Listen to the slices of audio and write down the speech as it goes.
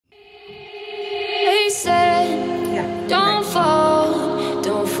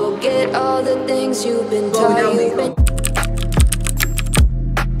days you've been tired.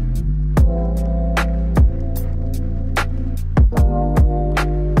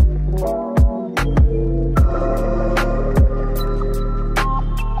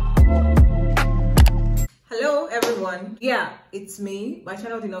 Yeah, it's me. My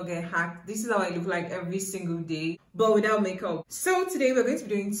channel did not get hacked. This is how I look like every single day, but without makeup. So today we're going to be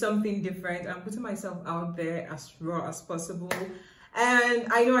doing something different. I'm putting myself out there as raw as possible, and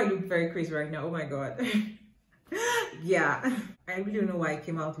I know I look very crazy right now. Oh my god. Yeah, I really don't know why I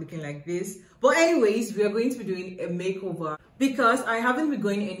came out looking like this, but anyways, we are going to be doing a makeover because I haven't been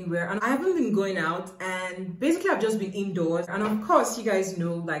going anywhere and I haven't been going out, and basically I've just been indoors. And of course, you guys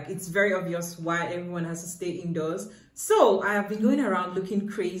know, like, it's very obvious why everyone has to stay indoors. So I have been going around looking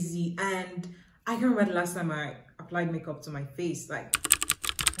crazy, and I can't remember the last time I applied makeup to my face. Like,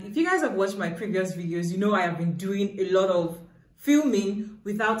 if you guys have watched my previous videos, you know I have been doing a lot of filming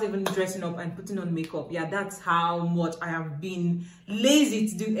without even dressing up and putting on makeup. Yeah, that's how much I have been lazy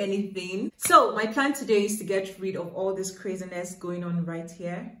to do anything. So my plan today is to get rid of all this craziness going on right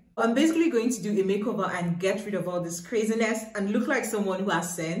here. I'm basically going to do a makeover and get rid of all this craziness and look like someone who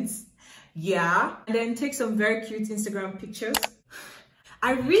has sense. Yeah, and then take some very cute Instagram pictures.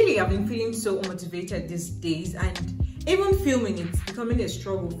 I really have been feeling so motivated these days, and even filming it's becoming a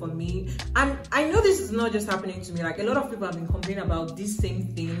struggle for me. And I know this is not just happening to me, like a lot of people have been complaining about this same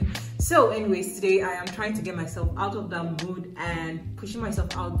thing. So anyways, today I am trying to get myself out of that mood and pushing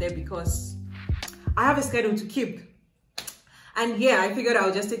myself out there because I have a schedule to keep. And yeah, I figured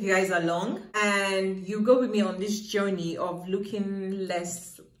I'll just take you guys along and you go with me on this journey of looking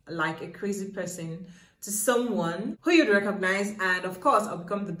less like a crazy person to someone who you'd recognize, and of course I'll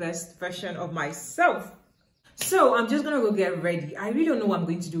become the best version of myself. So I'm just gonna go get ready. I really don't know what I'm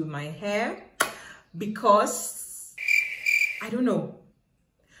going to do with my hair because I don't know,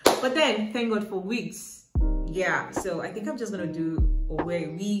 but then thank God for wigs. Yeah, so I think I'm just gonna do or wear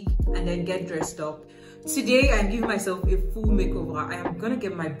a wig and then get dressed up. Today I'm giving myself a full makeover. I am gonna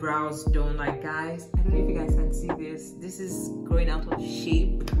get my brows done. Like, guys, I don't know if you guys can see this is growing out of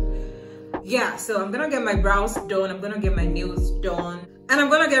shape. Yeah, so I'm gonna get my brows done, I'm gonna get my nails done, and I'm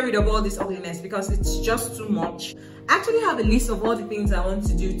gonna get rid of all this ugliness because it's just too much. I actually have a list of all the things I want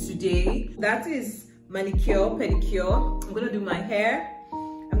to do today. That is manicure, pedicure. I'm gonna do my hair.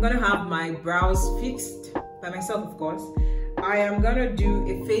 I'm gonna have my brows fixed by myself, of course. I am gonna do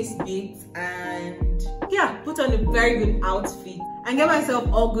a face beat and yeah, put on a very good outfit and get myself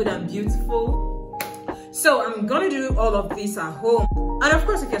all good and beautiful. So I'm gonna do all of this at home. And of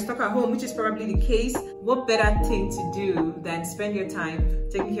course, if you're stuck at home, which is probably the case, what better thing to do than spend your time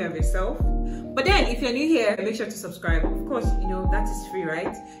taking care of yourself? But then if you're new here, make sure to subscribe. Of course, you know, that is free,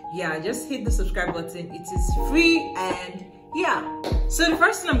 right? Yeah, just hit the subscribe button. It is free, and yeah. So the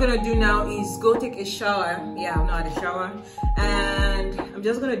first thing I'm gonna do now is go take a shower. Yeah, I'm not at a shower. And I'm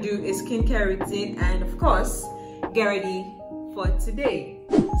just gonna do a skincare routine and of course, get ready for today.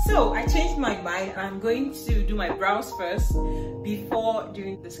 So I changed my mind. I'm going to do my brows first before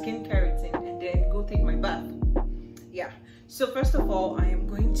doing the skincare routine and then go take my bath. Yeah, so first of all, I am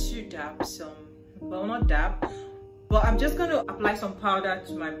going to dab some, well, not dab, but I'm just going to apply some powder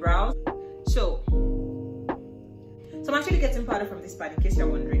to my brows. So I'm actually getting powder from this pad in case you're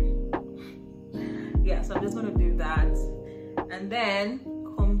wondering. Yeah, so I'm just going to do that and then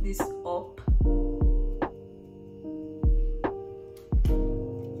comb this up.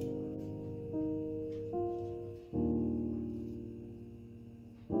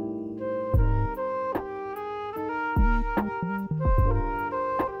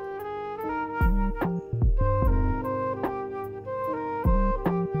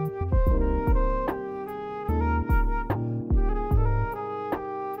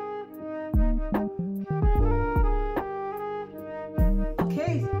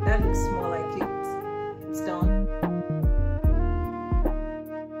 Okay, that looks more like it. It's done.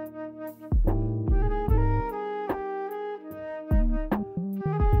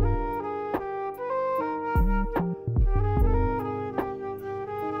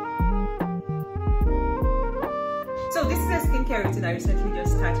 So this is a skincare routine I recently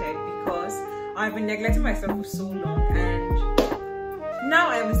just started because I've been neglecting myself for so long, and now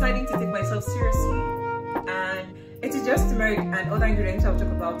I am deciding to take myself seriously. And it is just turmeric and other ingredients I'll talk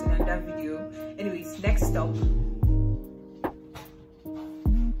about in another video. Anyways, next up.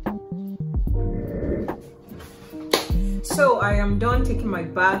 So I am done taking my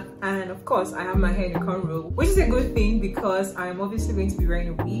bath, and of course I have my hair in a cornrow, which is a good thing because I am obviously going to be wearing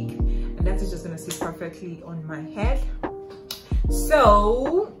a wig, and that is just going to sit perfectly on my head.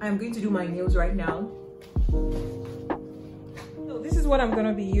 So I'm going to do my nails right now. So this is what I'm going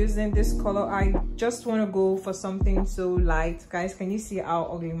to be using, this color. I just want to go for something so light. Guys, can you see how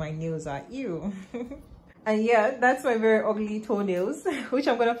ugly my nails are? Ew. And yeah, that's my very ugly toenails, which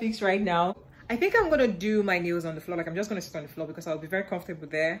I'm gonna fix right now. I think I'm gonna do my nails on the floor. Like, I'm just gonna sit on the floor because I'll be very comfortable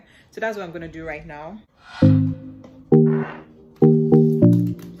there. So that's what I'm gonna do right now.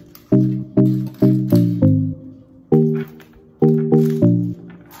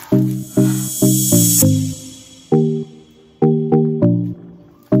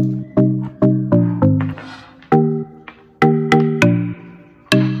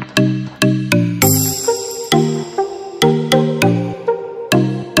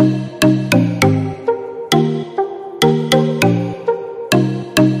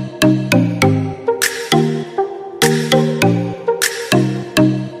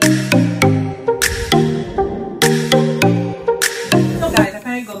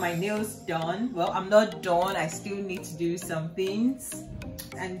 Done. Well, I'm not done. I still need to do some things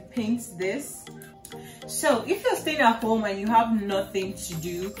and paint this. So if you're staying at home and you have nothing to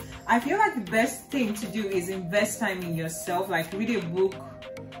do, I feel like the best thing to do is invest time in yourself. Like, read a book,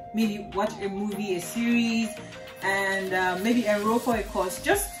 maybe watch a movie, a series, and maybe enroll for a course.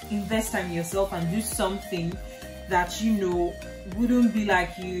 Just invest time in yourself and do something that you know wouldn't be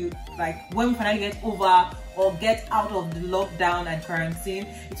like when we finally get over or get out of the lockdown and quarantine,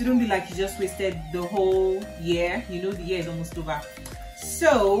 it wouldn't be like you just wasted the whole year. You know, the year is almost over.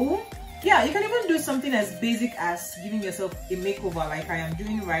 So yeah, you can even do something as basic as giving yourself a makeover like I am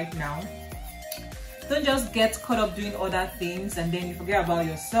doing right now. Don't just get caught up doing other things and then you forget about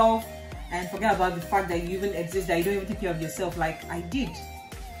yourself and forget about the fact that you even exist, that you don't even take care of yourself like I did.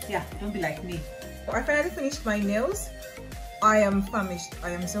 Yeah, don't be like me. I finally finished my nails. I am famished.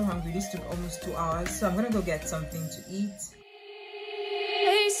 I am so hungry. This took almost 2 hours, so I'm gonna go get something to eat.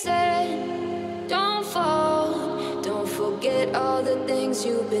 They said, don't fall, don't forget all the things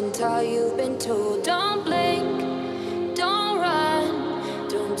you've been taught, you've been told. Don't blink, don't run,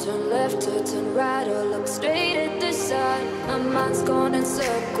 don't turn left or turn right or look straight at the sun. My mind's going in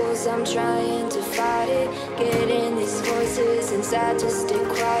circles, I'm trying to fight it. Getting these voices inside to stay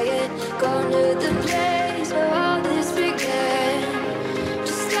quiet. Gone to the place where all this began.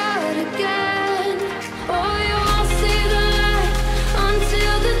 Just start again. Oh, you won't see the light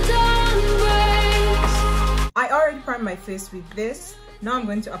until the dawn breaks. I already primed my face with this. Now I'm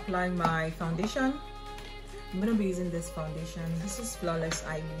going to apply my foundation. I'm going to be using this foundation. This is Flawless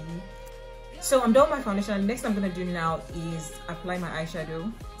Ivy. So I'm done with my foundation, and next I'm going to do now is apply my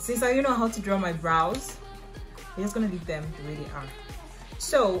eyeshadow. Since I don't know how to draw my brows, I'm just going to leave them the way they are.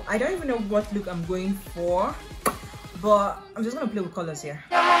 So I don't even know what look I'm going for, but I'm just going to play with colors here.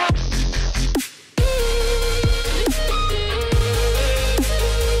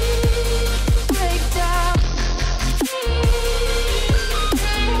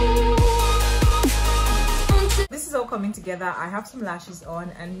 This is all coming together. I have some lashes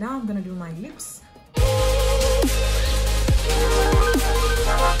on, and now I'm gonna do my lips.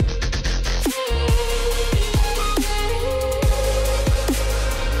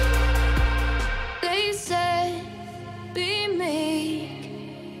 They said, be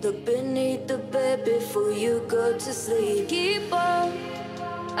meek, look beneath the bed before you go to sleep. Keep on,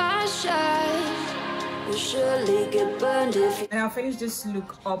 I shine, you'll surely get burned if you... And I'll finish this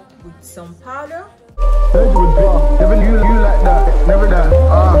look up with some powder. Heard you would be, never knew you like that, it's never that,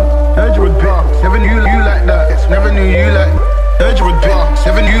 heard you would be, never knew you like that, it's never knew you like. Heard you would be,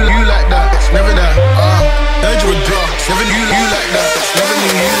 never knew you like that, it's never that, heard you would be, never knew you like that, it's never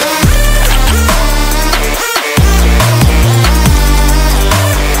knew you like.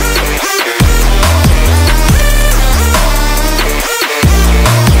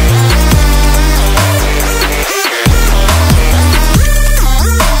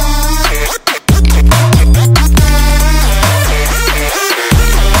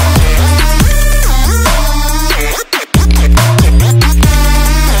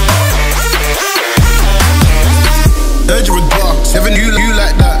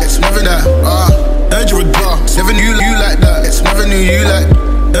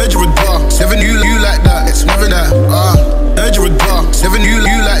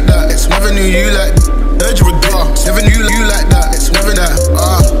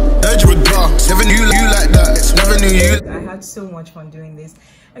 So much fun doing this,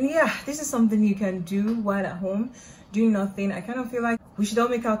 and yeah, this is something you can do while at home doing nothing. I kind of feel like we should all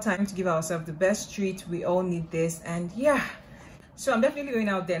make our time to give ourselves the best treat. We all need this, and yeah, so I'm definitely going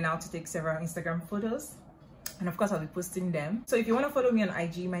out there now to take several Instagram photos, and of course I'll be posting them. So if you want to follow me on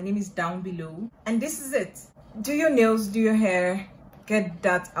IG, my name is down below, and this is it. Do your nails, do your hair, get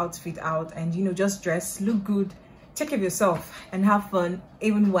that outfit out, and you know, just dress, look good, take care of yourself and have fun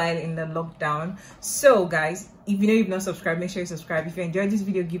even while in the lockdown. So guys, if you know you've not subscribed, make sure you subscribe. If you enjoyed this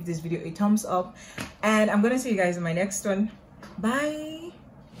video, give this video a thumbs up, and I'm gonna see you guys in my next one. Bye.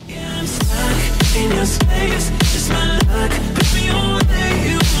 Yeah, I'm stuck in your space.